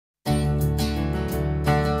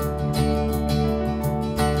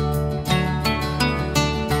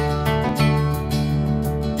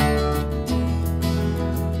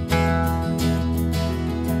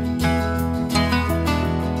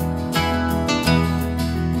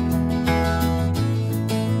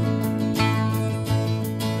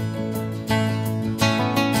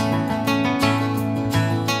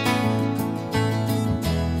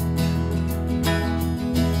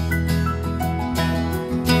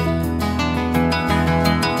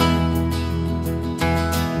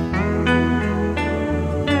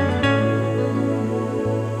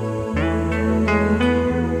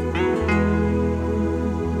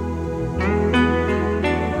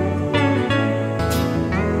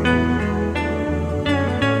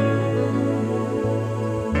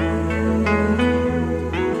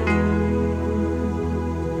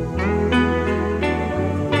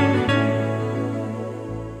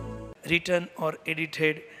written or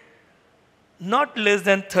edited not less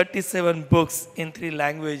than 37 books in 3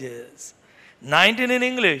 languages, 19 in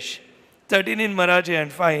English, 13 in Marathi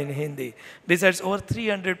and 5 in Hindi, besides over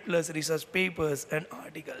 300 plus research papers and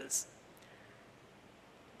articles.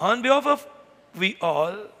 On behalf of we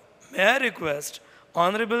all, may I request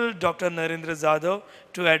Honorable Dr. Narendra Jadhav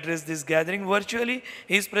to address this gathering virtually.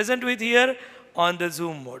 He is present with here on the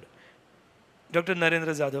Zoom mode. Dr.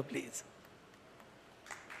 Narendra Jadhav, please.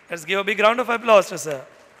 Let's give a big round of applause to sir.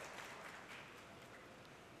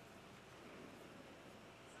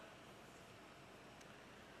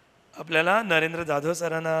 आपल्याला नरेंद्र जाधव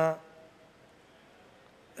सरांना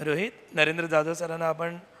रोहित नरेंद्र जाधव सरांना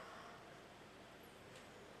आपण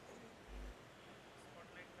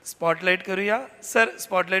spotlight करूया sir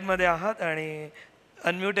spotlight मध्ये आहात आणि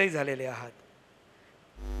अनम्यूटही झालेले आहात.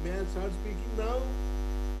 May I start speaking now?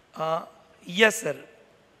 Yes sir,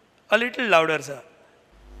 a little louder sir.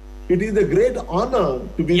 It is a great honor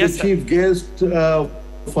to be Yes, the sir. chief guest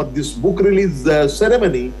for this book release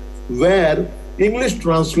ceremony, where English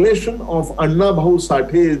translation of Bhau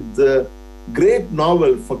Sathe's great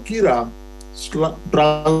novel Fakira,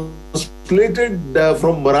 translated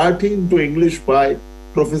from Marathi into English by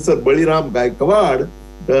Professor Baliram Gaikwad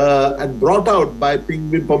and brought out by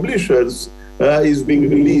Penguin Publishers, is being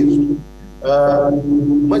released.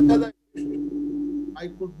 Much as I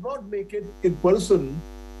could not make it in person,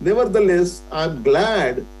 nevertheless, I'm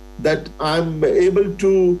glad that I'm able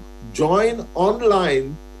to join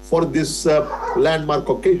online for this landmark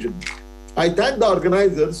occasion. I thank the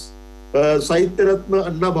organizers, Sahitya Ratna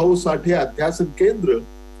Anna Bhau Sathe Adhyasan Kendra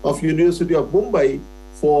of University of Mumbai,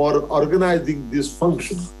 for organizing this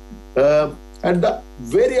function. At the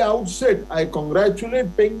very outset, I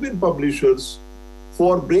congratulate Penguin Publishers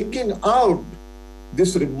for bringing out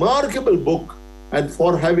this remarkable book and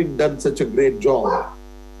for having done such a great job.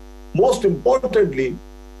 Most importantly,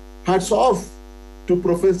 hats off to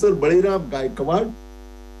Professor Baliram Gaikwad.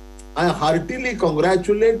 I heartily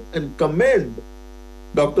congratulate and commend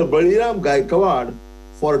Dr. Baliram Gaikwad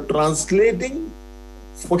for translating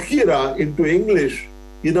Fakira into English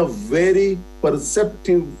in a very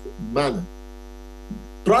perceptive manner.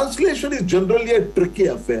 Translation is generally a tricky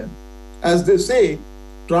affair. As they say,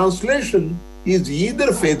 translation is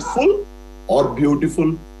either faithful or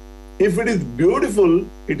beautiful. If it is beautiful,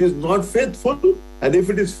 it is not faithful, and if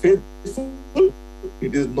it is faithful,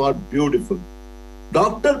 it is not beautiful.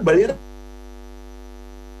 Dr. Baliram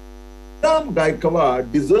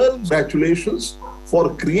Gaikwad deserves congratulations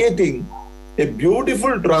for creating a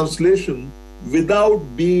beautiful translation without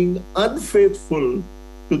being unfaithful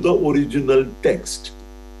to the original text.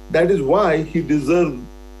 That is why he deserves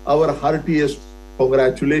our heartiest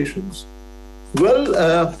congratulations.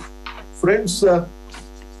 Well, friends,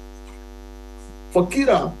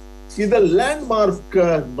 Fakira is a landmark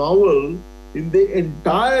novel in the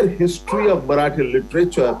entire history of Marathi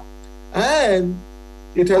literature, and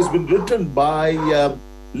it has been written by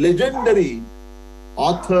legendary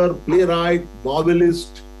author, playwright,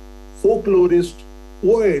 novelist, folklorist,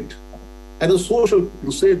 poet, and a social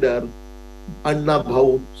crusader, Anna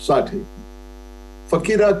Bhau Sathe.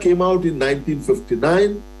 Fakira came out in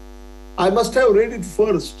 1959. I must have read it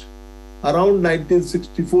first around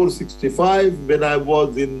 1964-65 when I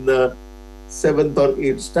was in 7th or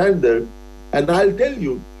 8th standard. And I'll tell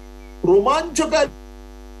you, रोमांचकारी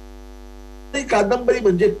कादंबरी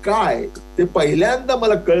म्हणजे काय ते पहिल्यांदा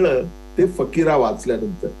मला कळलं ते फकीरा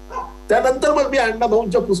वाचल्यानंतर. त्यानंतर मग मी अण्णा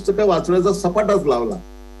भाऊंच्या पुस्तकं वाचण्याचा सपाटाच लावला.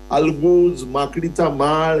 अलगूज, माकडीचा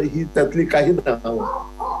माळ ही त्यातली काही नावं.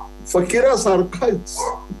 फकीरा सारखाच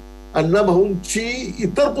अण्णा भाऊंची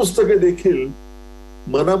इतर पुस्तके देखील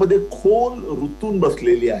मनामध्ये खोल रुतून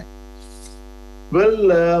बसलेली आहे.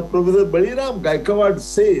 Well, Professor Baliram Gaikwad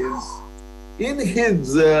says in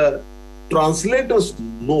his translator's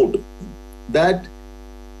note that,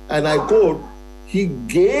 and I quote, he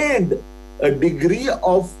gained a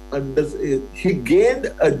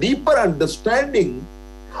deeper understanding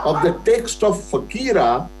of the text of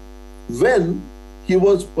Fakira when he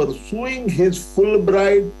was pursuing his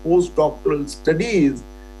Fulbright postdoctoral studies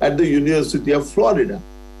at the University of Florida.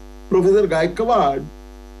 Professor Gaikwad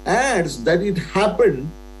adds that it happened,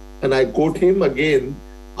 and I quote him again,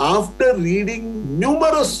 after reading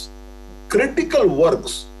numerous critical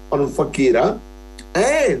works on Fakira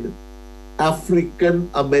and African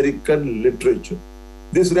American literature.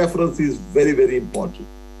 This reference is very, very important.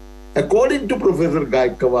 According to Professor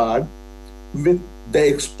Gaikwad, with the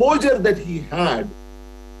exposure that he had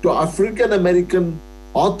to African American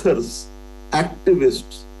authors,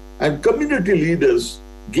 activists, and community leaders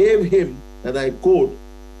gave him, and I quote,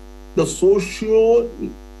 the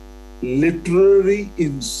literary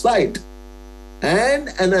insight and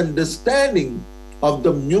an understanding of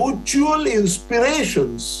the mutual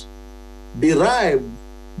inspirations derived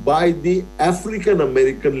by the African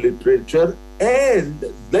American literature and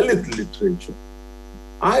Dalit literature.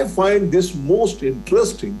 I find this most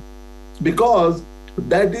interesting because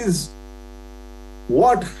that is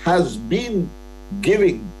what has been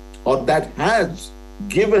giving, or that has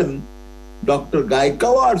given, Dr.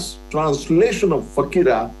 Gaikawad's translation of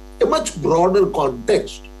Fakira a much broader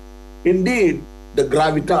context. Indeed, the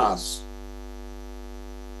gravitas.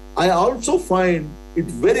 I also find it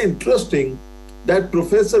very interesting that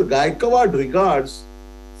Professor Gaikawad regards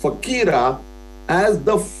Fakira as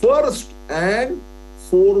the first and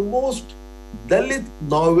foremost Dalit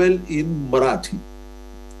novel in Marathi.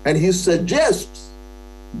 And he suggests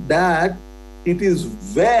that it is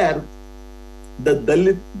where the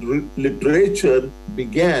Dalit literature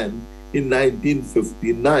began in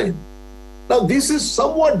 1959. Now, this is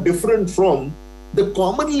somewhat different from the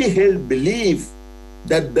commonly held belief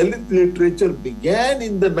that Dalit literature began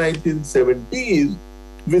in the 1970s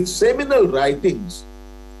with seminal writings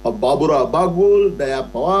of Babura Bagul, Daya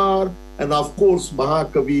Pawar, and of course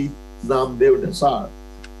Mahakavi Namdev Dasar.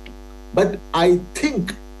 But I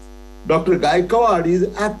think Dr. Gaikawad is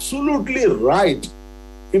absolutely right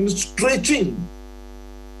in stretching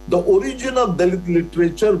the origin of Dalit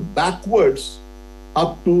literature backwards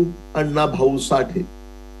up to Anna Bhau Sathe.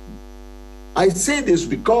 I say this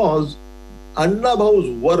because Anna Bhau's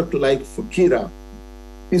work, like Fakira,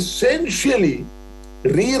 essentially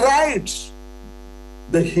rewrites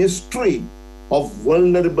the history of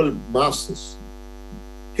vulnerable masses,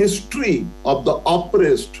 history of the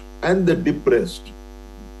oppressed and the depressed,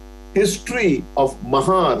 history of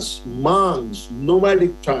Mahars, Mangs,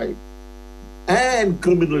 nomadic tribes, and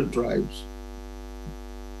criminal tribes.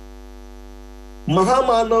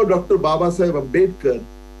 Mahamanav Dr. Babasaheb Ambedkar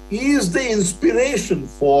is the inspiration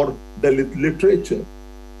for Dalit literature.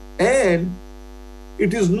 And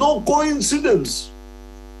it is no coincidence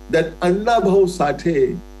that Anna Bhau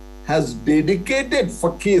Sathe has dedicated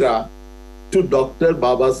Fakira to Dr.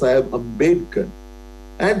 Babasaheb Ambedkar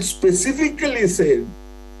and specifically said,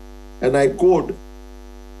 and I quote,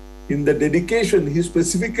 in the dedication, he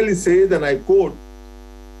specifically says, and I quote,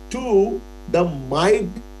 to the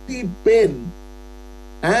mighty pen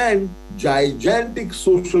and gigantic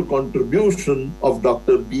social contribution of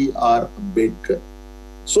Dr. B.R. Ambedkar.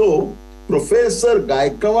 So, Professor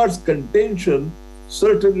Gaikawad's contention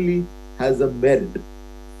certainly has a merit.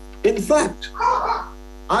 In fact,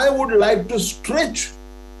 I would like to stretch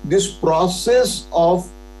this process of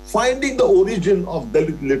finding the origin of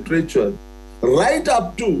Dalit literature right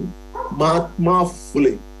up to Mahatma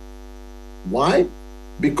Phule. Why?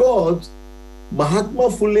 Because Mahatma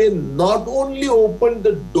Phule not only opened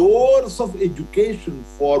the doors of education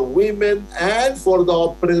for women and for the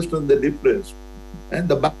oppressed and the depressed and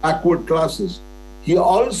the backward classes, he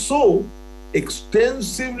also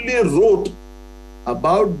extensively wrote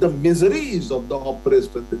about the miseries of the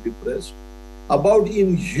oppressed and the depressed, about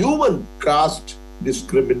inhuman caste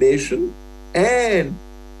discrimination and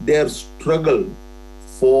their struggle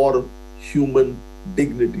for human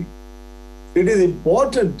dignity. It is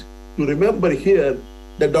important to remember here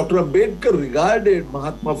that Dr. Ambedkar regarded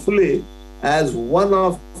Mahatma Phule as one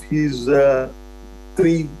of his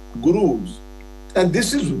three gurus. And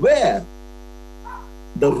this is where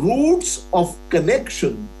the roots of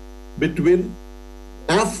connection between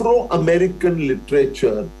Afro-American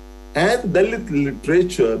literature and Dalit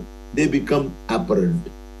literature, they become apparent.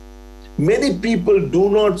 Many people do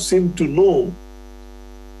not seem to know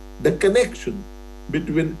the connection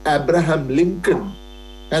between Abraham Lincoln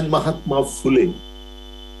and Mahatma Phule.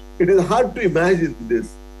 It is hard to imagine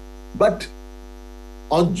this, but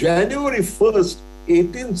on January 1st,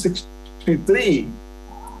 1863,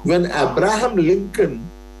 when Abraham Lincoln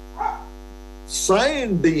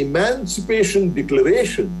signed the Emancipation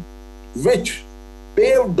Declaration, which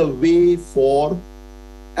paved the way for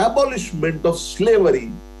abolishment of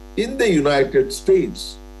slavery in the United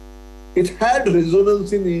States, it had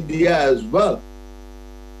resonance in India as well.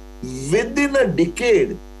 Within a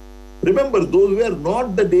decade, remember, those were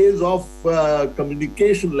not the days of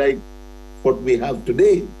communication like what we have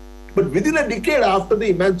today, but within a decade after the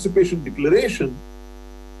Emancipation Declaration,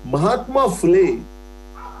 Mahatma Phule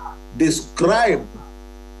described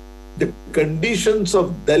the conditions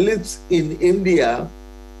of Dalits in India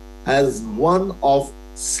as one of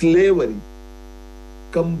slavery,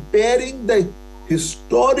 comparing the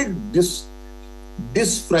historic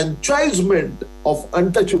disfranchisement of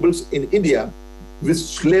untouchables in India with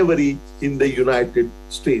slavery in the United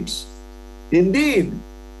States. Indeed,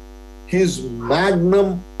 his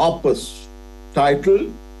magnum opus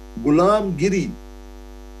titled Gulam Giri,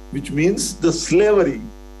 which means the slavery,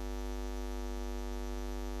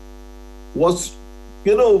 was,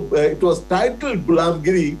 it was titled Gulam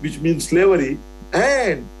Giri, which means slavery.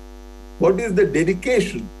 And what is the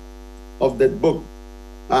dedication of that book?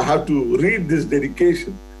 I have to read this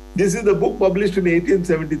dedication. This is the book published in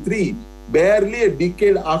 1873, barely a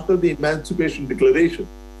decade after the Emancipation Declaration.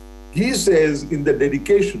 He says in the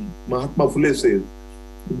dedication, Mahatma Phule says,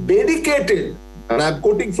 dedicated, and I'm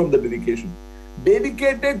quoting from the dedication,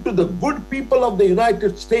 dedicated to the good people of the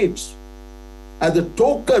United States as a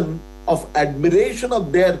token of admiration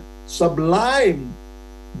of their sublime,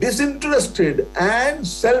 disinterested and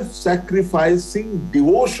self-sacrificing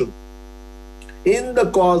devotion in the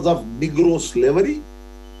cause of Negro slavery,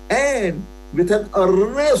 and with an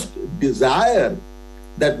earnest desire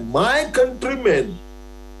that my countrymen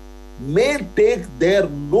may take their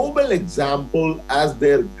noble example as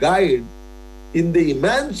their guide in the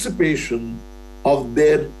emancipation of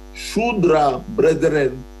their Shudra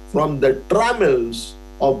brethren from the trammels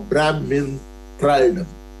of Brahmin thraldom,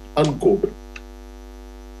 unquote.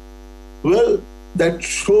 Well, that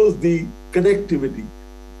shows the connectivity.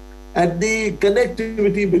 And the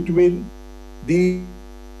connectivity between the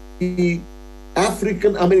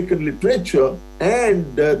African American literature and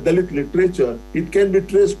Dalit literature, it can be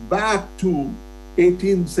traced back to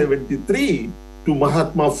 1873 to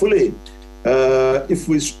Mahatma Phule. If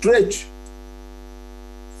we stretch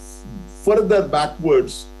further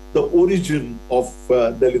backwards, the origin of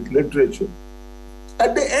Dalit literature.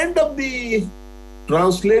 At the end of the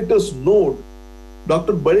translator's note,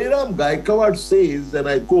 Dr. Baliram Gaikwad says, and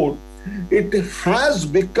I quote, "It has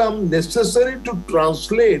become necessary to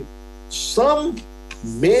translate some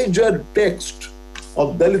major text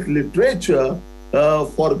of Dalit literature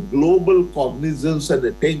for global cognizance and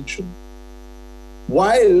attention.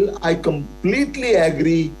 While I completely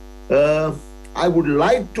agree, I would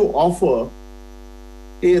like to offer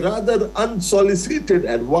a rather unsolicited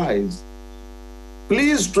advice.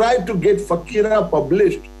 Please try to get Fakira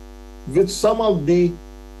published with some of the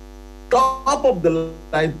top of the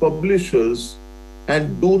line publishers,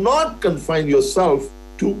 and do not confine yourself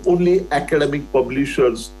to only academic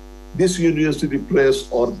publishers, this university press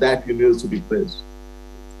or that university press.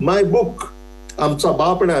 My book, Amsa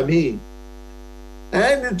Baap and Ami,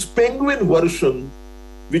 and its Penguin version,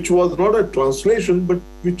 which was not a translation, but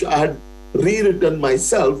which I had rewritten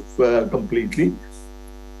myself completely,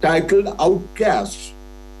 titled Outcasts,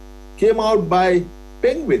 came out by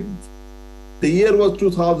Penguin. The year was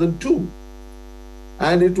 2002.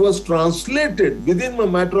 And it was translated within a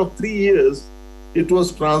matter of 3 years. It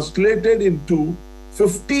was translated into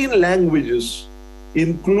 15 languages,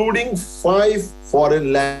 including 5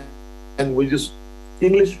 foreign languages: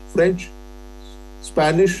 English, French,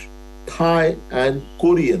 Spanish, Thai, and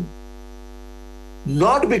Korean.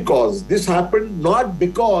 Not because this happened, not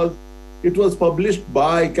because it was published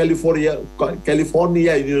by California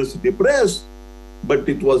University Press, but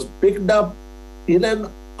it was picked up in an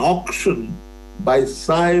auction by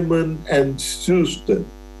Simon and Schuster.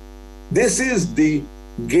 This is the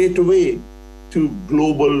gateway to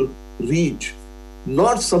global reach,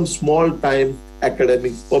 not some small-time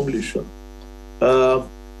academic publisher.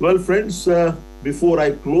 Well, friends, before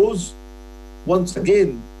I close, once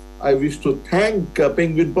again, I wish to thank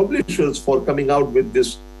Penguin Publishers for coming out with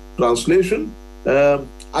this translation.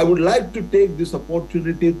 I would like to take this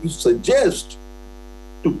opportunity to suggest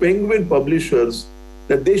to Penguin Publishers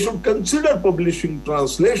that they should consider publishing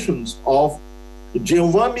translations of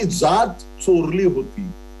Jevwa Mi Zaat Chorli Hoti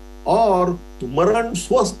or Maran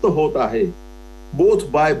Swast Hota Hai,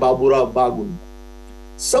 both by Baburao Bagul.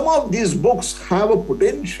 Some of these books have a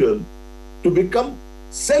potential to become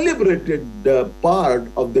celebrated part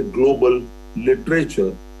of the global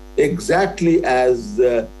literature, exactly as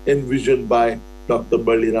envisioned by Dr.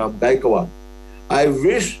 Baliram Gaikwad. I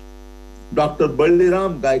wish Dr.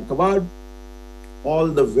 Baliram Gaikwad all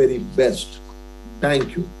the very best.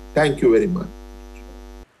 Thank you. Thank you very much.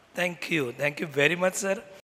 Thank you. Thank you very much, sir.